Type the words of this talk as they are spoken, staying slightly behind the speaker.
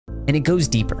And it goes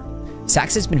deeper.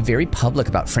 Sachs has been very public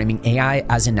about framing AI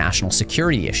as a national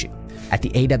security issue. At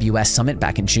the AWS summit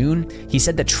back in June, he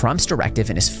said that Trump's directive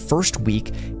in his first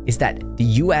week is that the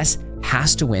US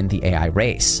has to win the AI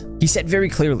race. He said very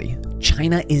clearly,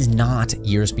 China is not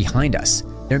years behind us.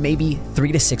 They're maybe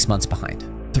 3 to 6 months behind.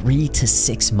 3 to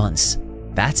 6 months.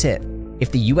 That's it.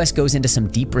 If the US goes into some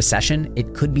deep recession,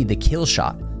 it could be the kill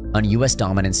shot on US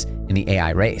dominance in the AI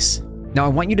race. Now, I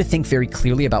want you to think very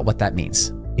clearly about what that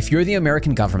means. If you're the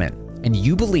American government and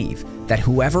you believe that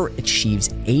whoever achieves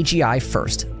AGI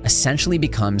first essentially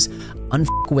becomes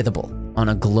unfuckwithable on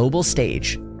a global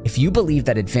stage, if you believe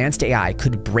that advanced AI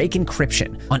could break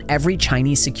encryption on every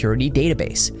Chinese security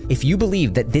database, if you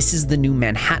believe that this is the new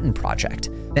Manhattan Project,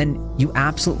 then you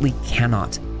absolutely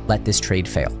cannot let this trade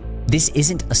fail. This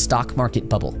isn't a stock market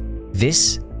bubble.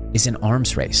 This is an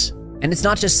arms race. And it's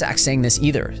not just Sachs saying this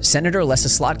either. Senator Alessa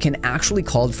Slotkin actually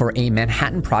called for a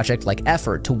Manhattan Project-like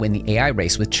effort to win the AI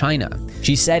race with China.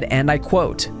 She said, and I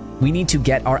quote, "We need to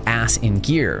get our ass in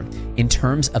gear in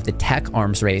terms of the tech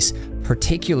arms race,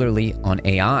 particularly on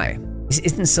AI. This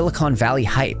isn't Silicon Valley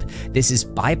hype. This is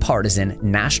bipartisan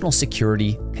national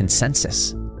security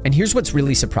consensus." And here's what's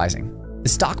really surprising. The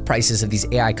stock prices of these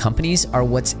AI companies are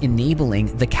what's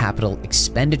enabling the capital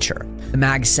expenditure. The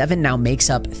Mag 7 now makes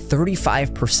up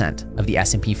 35% of the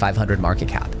S&P 500 market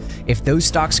cap. If those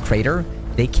stocks crater,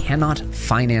 they cannot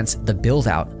finance the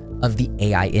build-out of the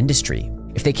AI industry.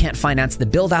 If they can't finance the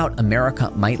build-out,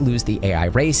 America might lose the AI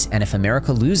race. And if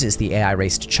America loses the AI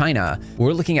race to China,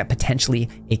 we're looking at potentially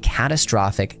a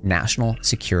catastrophic national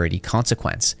security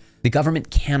consequence. The government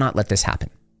cannot let this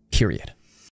happen, period.